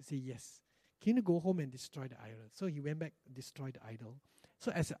house?" He said, "Yes." "Can you go home and destroy the idol?" So he went back and destroyed the idol.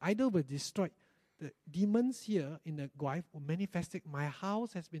 So as the idol was destroyed, the demons here in the wife were manifesting, "My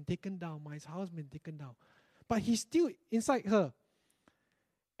house has been taken down. My house has been taken down." But he's still inside her.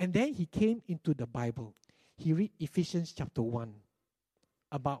 And then he came into the Bible. He read Ephesians chapter 1.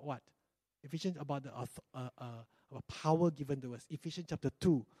 About what? Ephesians about the power given to us. Ephesians chapter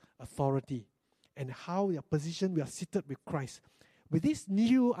 2, authority. And how we are positioned, we are seated with Christ. With this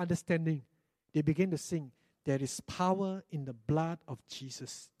new understanding, they begin to sing, "There is power in the blood of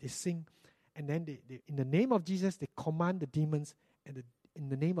Jesus." They sing. And then they in the name of Jesus, they command the demons. And in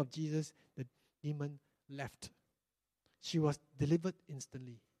the name of Jesus, the demon left. She was delivered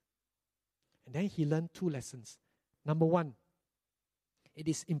instantly. And then he learned 2 lessons. Number 1, it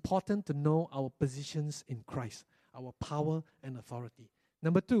is important to know our positions in Christ, our power and authority.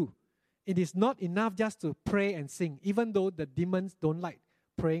 Number 2, it is not enough just to pray and sing, even though the demons don't like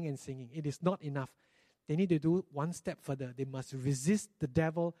praying and singing. It is not enough. They need to do one step further. They must resist the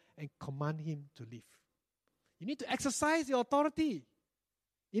devil and command him to leave. You need to exercise your authority.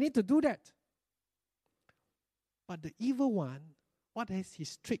 You need to do that. But the evil one, what is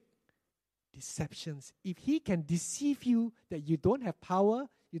his trick? Deceptions. If he can deceive you that you don't have power,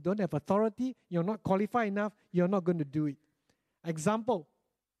 you don't have authority, you're not qualified enough, you're not going to do it. Example,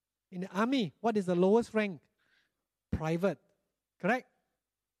 in the army, what is the lowest rank? Private. Correct?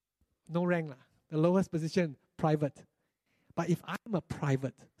 No rank lah. The lowest position, private. But if I'm a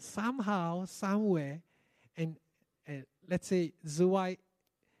private, somehow, somewhere, and let's say Zuwai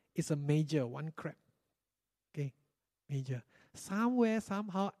is a major, one crab. Okay, major. Somewhere,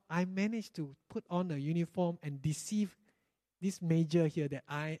 somehow, I managed to put on a uniform and deceive this major here that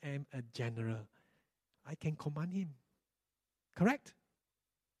I am a general. I can command him. Correct?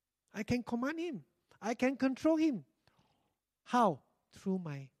 I can command him. I can control him. How? Through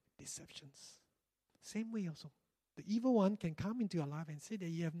my deceptions. Same way also. The evil one can come into your life and say that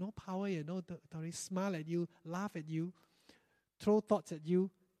you have no power, you have no authority, smile at you, laugh at you, throw thoughts at you,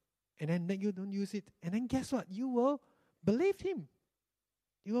 and then you don't use it. And then guess what? You will believe him.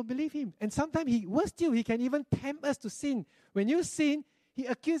 You will believe him. And sometimes worse still, he can even tempt us to sin. When you sin, he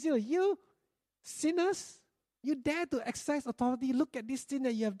accuses you, you sinners, you dare to exercise authority, look at this sin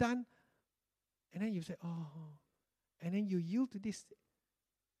that you have done. And then you say, oh, and then you yield to this.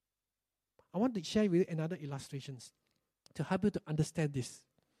 I want to share with you another illustrations to help you to understand this.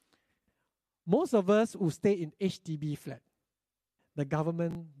 Most of us who stay in HDB flat, the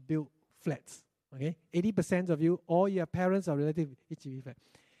government built flats. Okay, 80% of you, all your parents or relatives, HDB flat.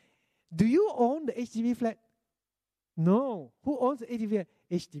 Do you own the HDB flat? No. Who owns the HDB flat?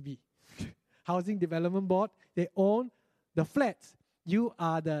 HDB. Housing Development Board. They own the flats. You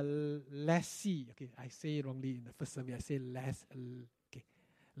are the lessee. Okay, I say it wrongly in the first survey. I say less. Okay,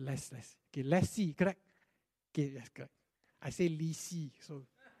 lessee, correct? Okay, yes, correct. I say leasee. So,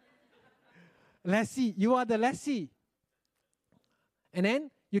 lessee. You are the lessee. And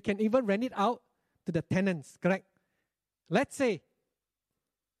then you can even rent it out to the tenants, correct? Let's say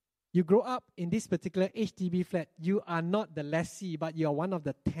you grow up in this particular HDB flat. You are not the lessee, but you are one of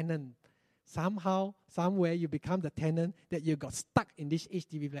the tenants. Somehow, somewhere, you become the tenant that you got stuck in this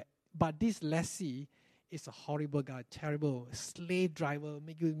HDB flat. But this lessee is a horrible guy, terrible, slave driver,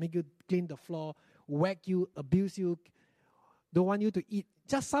 make you clean the floor, whack you, abuse you, don't want you to eat.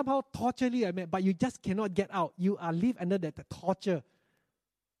 Just somehow torture you, but you just cannot get out. You are live under that torture.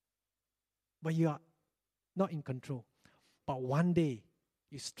 But you are not in control. But one day,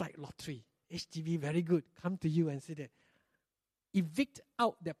 you strike lottery. HDB, very good. Come to you and say that. Evict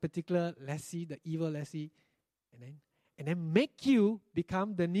out that particular lessee, the evil lessee, and then make you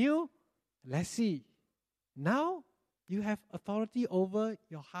become the new lessee. Now, you have authority over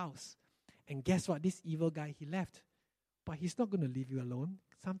your house. And guess what? This evil guy, he left. But he's not going to leave you alone.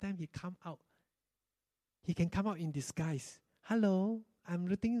 Sometimes he come out. He can come out in disguise. Hello, I'm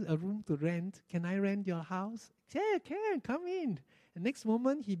renting a room to rent. Can I rent your house? Yeah, can. Come in. The next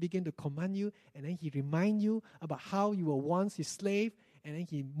moment, he began to command you, and then he remind you about how you were once his slave, and then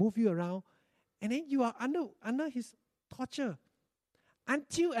he move you around, and then you are under his torture.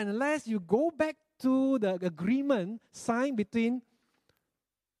 Until and unless you go back to the agreement signed between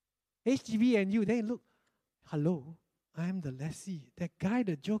HDB and you, then look, hello, I am the lessee. That guy,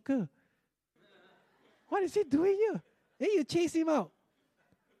 the joker. What is he doing here? Then you chase him out.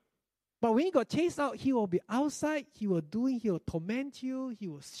 But when he got chased out, he will be outside, he will torment you, he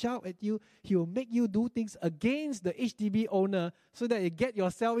will shout at you, he will make you do things against the HDB owner so that you get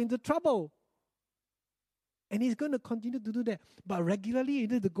yourself into trouble. And he's going to continue to do that. But regularly, you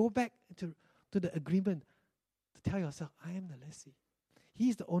need to go back to the agreement to tell yourself, I am the lessee.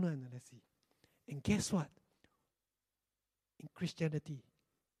 He's the owner and the lessee. And guess what? In Christianity,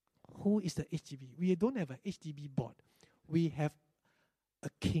 who is the HDB? We don't have an HDB board. We have a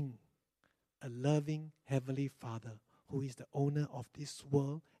king, a loving Heavenly Father who is the owner of this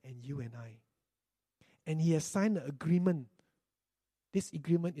world and you and I. And he has signed an agreement. This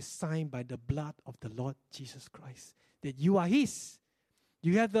agreement is signed by the blood of the Lord Jesus Christ. That you are his.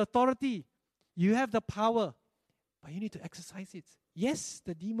 You have the authority. You have the power. But you need to exercise it. Yes,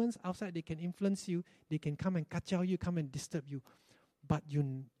 the demons outside, they can influence you. They can come and kacau you, come and disturb you. But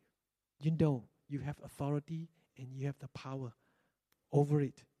you know you have authority and you have the power over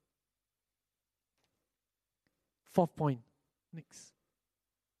it. Fourth point. Next.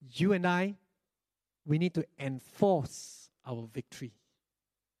 You and I, we need to enforce our victory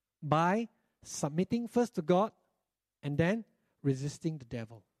by submitting first to God and then resisting the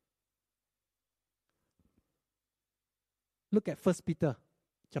devil. Look at 1 Peter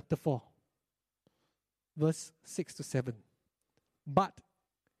chapter 4, verse 6 to 7. But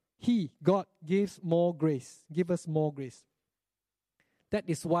he, God, gives more grace. Give us more grace. That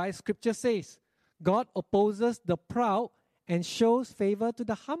is why Scripture says, God opposes the proud and shows favor to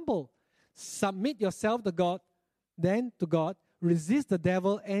the humble. Submit yourself to God, then to God. Resist the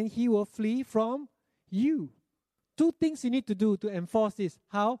devil and he will flee from you. Two things you need to do to enforce this.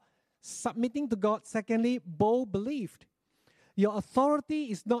 How? Submitting to God. Secondly, bold belief. Your authority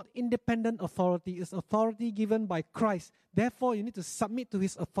is not independent authority. It's authority given by Christ. Therefore, you need to submit to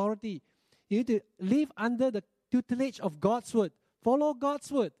his authority. You need to live under the tutelage of God's word. Follow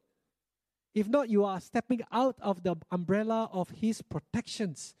God's word. If not, you are stepping out of the umbrella of his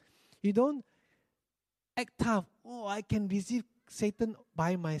protections. You don't act tough. Oh, I can resist Satan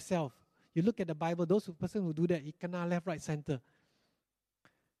by myself. You look at the Bible, those person who do that, he cannot left, right, center.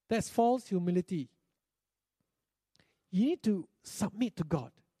 That's false humility. You need to submit to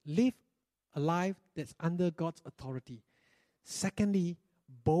God. Live a life that's under God's authority. Secondly,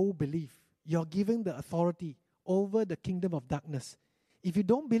 bold belief. You're given the authority over the kingdom of darkness. If you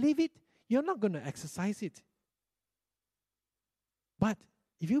don't believe it, you're not going to exercise it. But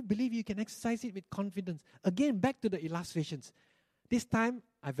If you believe, you can exercise it with confidence. Again, back to the illustrations. This time,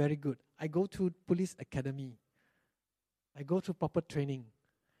 I'm very good. I go to police academy. I go through proper training.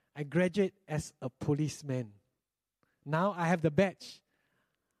 I graduate as a policeman. Now I have the badge.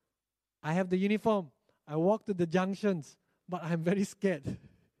 I have the uniform. I walk to the junctions, but I'm very scared.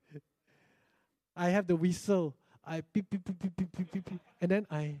 I have the whistle. I beep, beep, beep, beep, beep, beep, beep, beep, and then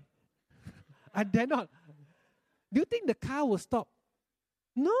I dare not. Do you think the car will stop?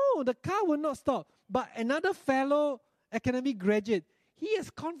 No, the car will not stop. But another fellow academic graduate, he has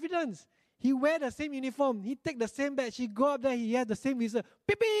confidence. He wear the same uniform. He take the same badge. He go up there. He has the same whistle.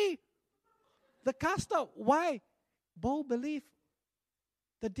 Beep, beep. The car stop. Why? Bold belief.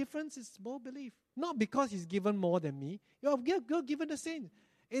 The difference is bold belief. Not because he's given more than me. You're given the same.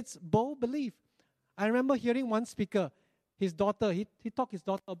 It's bold belief. I remember hearing one speaker, his daughter, he taught his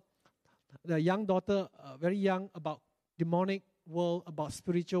daughter, the young daughter, very young, about demonic world, about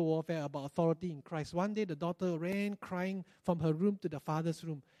spiritual warfare, about authority in Christ. One day the daughter ran crying from her room to the father's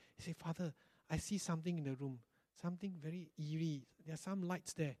room. He said, Father, I see something in the room, something very eerie. There are some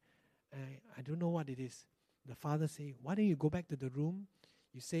lights there. I don't know what it is. The father said, why don't you go back to the room?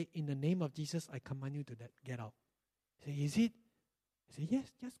 You say, in the name of Jesus, I command you to get out. He said, is it? He said, yes,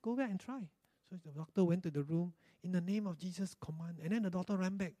 just go back and try. So the doctor went to the room, in the name of Jesus, command. And then the daughter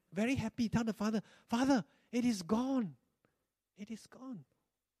ran back, very happy, tell the father, Father, it is gone. It is gone.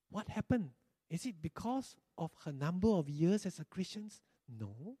 What happened? Is it because of her number of years as a Christian?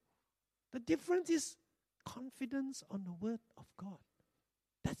 No. The difference is confidence on the word of God.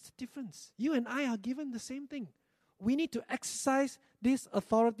 That's the difference. You and I are given the same thing. We need to exercise this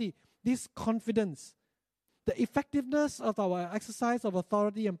authority, this confidence. The effectiveness of our exercise of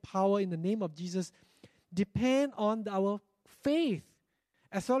authority and power in the name of Jesus depend on our faith,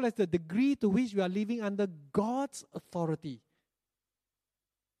 as well as the degree to which we are living under God's authority.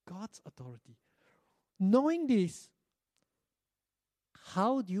 God's authority. Knowing this,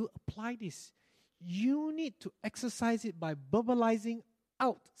 how do you apply this? You need to exercise it by verbalizing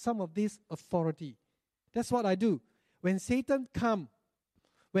out some of this authority. That's what I do. When Satan comes,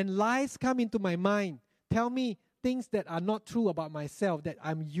 when lies come into my mind, tell me things that are not true about myself, that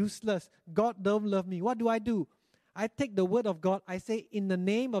I'm useless, God don't love me. What do? I take the word of God, I say, in the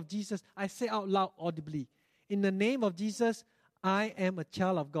name of Jesus, I say out loud audibly, in the name of Jesus, I am a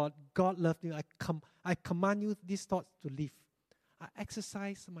child of God. God loves me. I command you these thoughts to live. I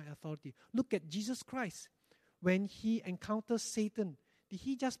exercise my authority. Look at Jesus Christ. When he encounters Satan, did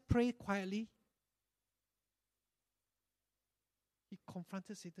he just pray quietly? He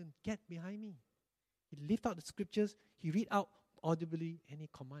confronted Satan, get behind me. He lift out the scriptures, he read out audibly, and he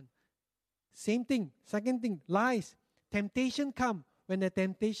command. Same thing. Second thing, lies. Temptation come. When the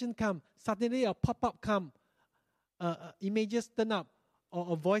temptation come, suddenly a pop-up come. Images turn up,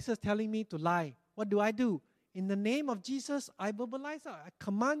 or voices telling me to lie. What do? In the name of Jesus, I verbalize out. I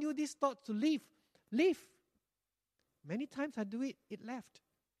command you these thoughts to leave. Leave. Many times I do it, it left.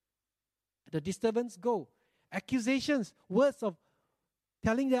 The disturbance go. Accusations, words of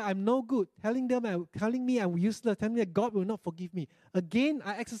telling them I'm no good, telling me I'm useless, telling me that God will not forgive me. Again,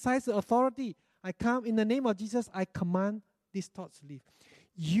 I exercise the authority. I come in the name of Jesus, I command these thoughts to leave.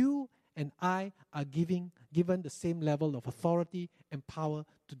 You and I are given the same level of authority and power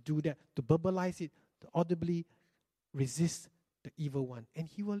to do that, to verbalize it, to audibly resist the evil one, and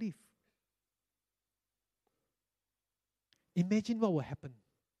he will leave. Imagine what will happen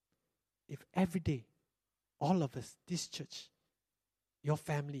if every day, all of us, this church, your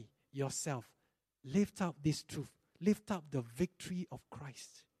family, yourself, lift up this truth, lift up the victory of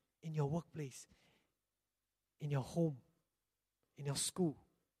Christ in your workplace, in your home, in your school.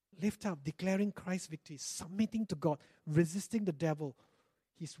 Lift up, declaring Christ's victory, submitting to God, resisting the devil,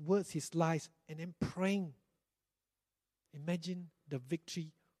 his words, his lies, and then praying. Imagine the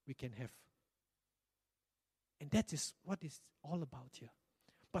victory we can have. And that is what it's all about here.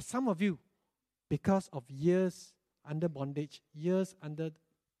 But some of you, because of years under bondage, years under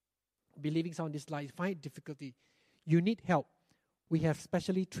believing some of these lies, find difficulty. You need help. We have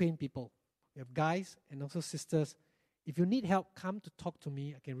specially trained people. We have guys and also sisters. If you need help, come to talk to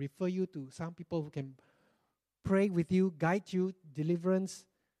me. I can refer you to some people who can pray with you, guide you, deliverance,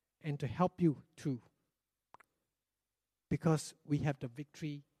 and to help you through. Because we have the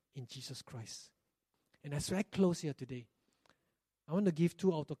victory in Jesus Christ. And as I close here today, I want to give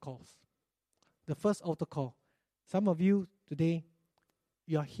 2 altar calls. The first altar call, some of you today,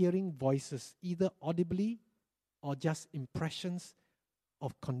 you are hearing voices, either audibly or just impressions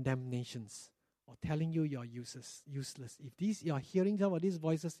of condemnations, or telling you are useless. If you are hearing some of these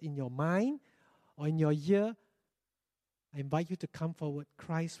voices in your mind or in your ear, I invite you to come forward.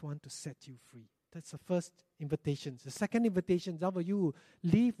 Christ wants to set you free. That's the first invitation. The second invitation, some of you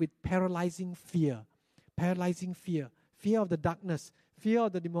live with paralyzing fear. Paralyzing fear. Fear of the darkness. Fear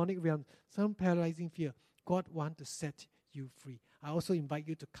of the demonic realm. Some paralyzing fear. God wants to set you free. I also invite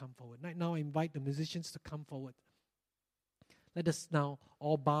you to come forward. Right now, I invite the musicians to come forward. Let us now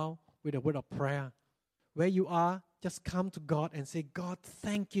all bow with a word of prayer. Where you are, just come to God and say, God,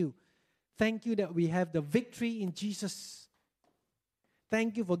 thank you. Thank you that we have the victory in Jesus.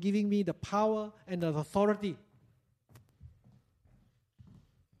 Thank you for giving me the power and the authority.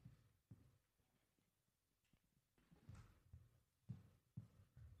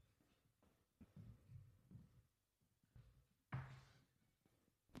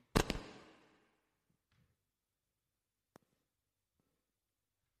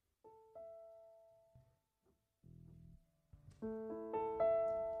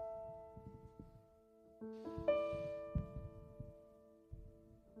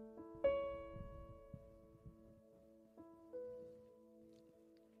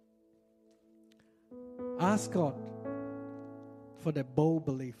 Ask God for that bold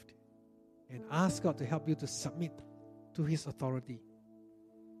belief and ask God to help you to submit to His authority.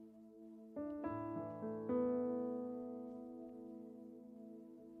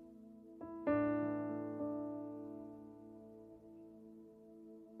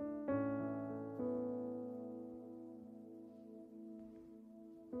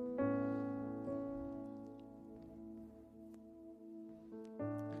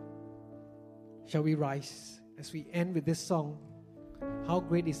 Shall we rise as we end with this song, How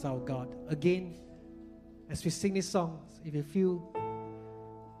Great is Our God? Again, as we sing this song, if you feel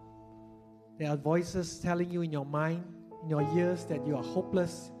there are voices telling you in your mind, in your ears that you are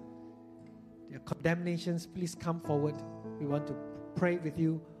hopeless, there are condemnations, please come forward. We want to pray with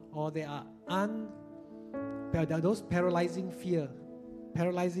you. Or there are those paralyzing fear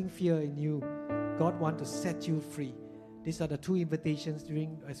in you. God wants to set you free. These are the two invitations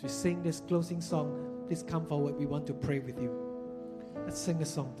as we sing this closing song. Please come forward. We want to pray with you. Let's sing the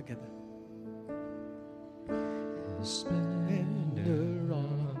song together. The splendor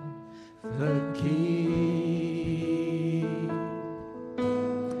of the King,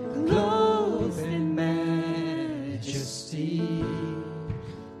 clothed in majesty,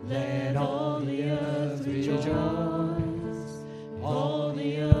 let all the earth rejoice, all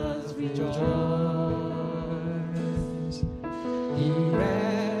the earth rejoice. He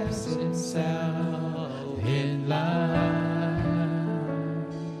wraps himself in light,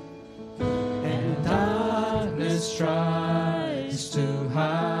 and darkness tries to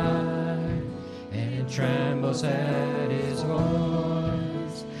hide, and trembles at his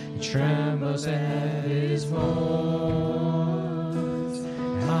voice, trembles at his voice.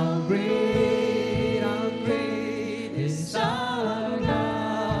 How great is our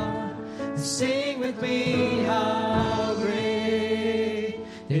God. Sing with me, how great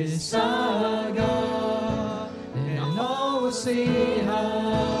is our God, and all will see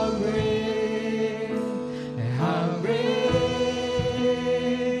how great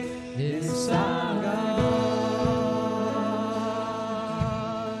is our God.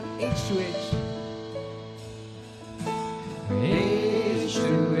 Age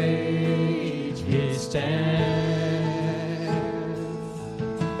to age He stands,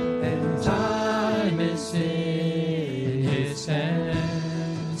 and time is in His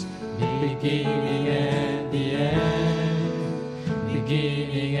hands. Beginning and the end,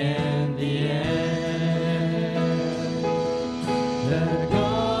 beginning and the end. The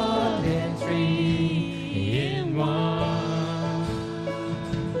God and three in one,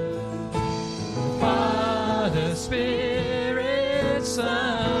 Father, Spirit,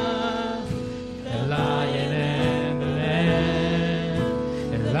 Son, the Lion and the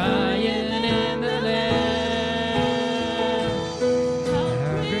Lamb, the Lion and the Lamb.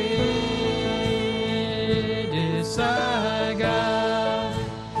 How great is our God.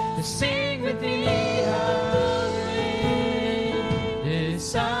 Sing with me, how great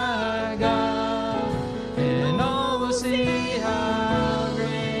is our God, and all will see how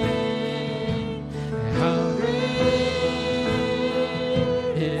great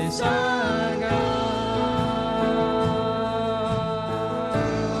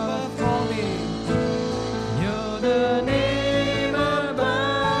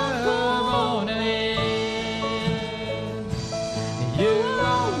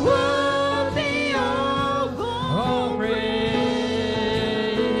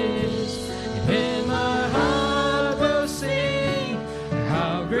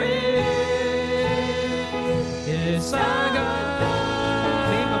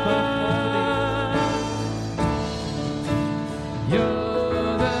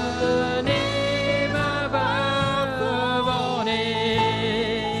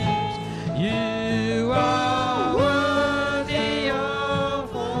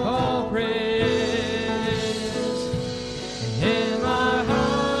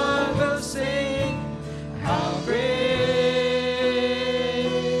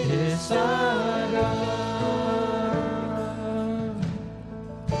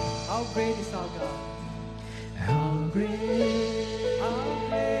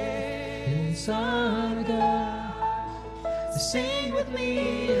with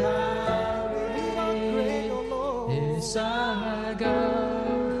me, how great is our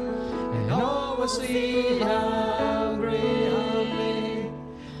God, and all will see how great,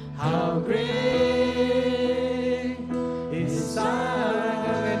 how great is our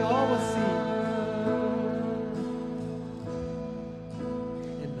God, and all will see,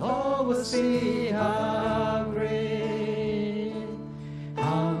 and all will see how great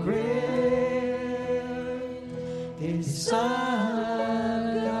is our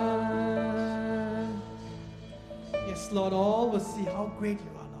God. Yes, Lord, all will see how great you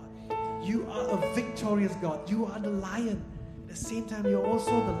are, Lord. You are a victorious God. You are the lion. At the same time, you're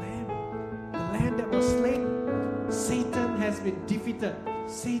also the lamb that was slain. Satan has been defeated.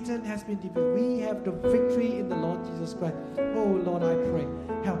 Satan has been defeated. We have the victory in the Lord Jesus Christ. Oh, Lord, I pray,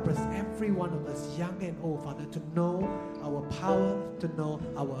 help us, every one of us, young and old, Father, to know our power, to know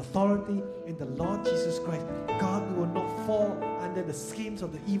our authority in the Lord Jesus Christ. God, we will not fall under the schemes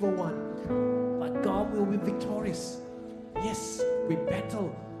of the evil one, but God will be victorious. Yes, we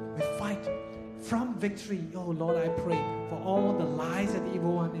battle, we fight from victory. Oh, Lord, I pray for all the lies that the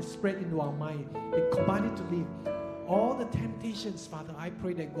evil one is spread into our mind. We command it to leave. All the temptations, Father, I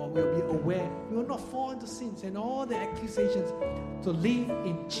pray that God will be aware. We will not fall into sins and all the accusations. To live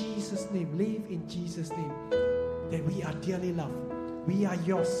in Jesus' name, live in Jesus' name. That we are dearly loved. We are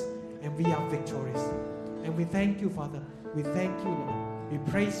yours and we are victorious. And we thank you, Father. We thank you, Lord. We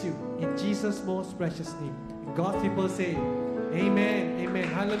praise you in Jesus' most precious name. And God's people say, Amen, amen,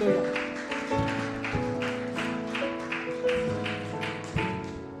 hallelujah.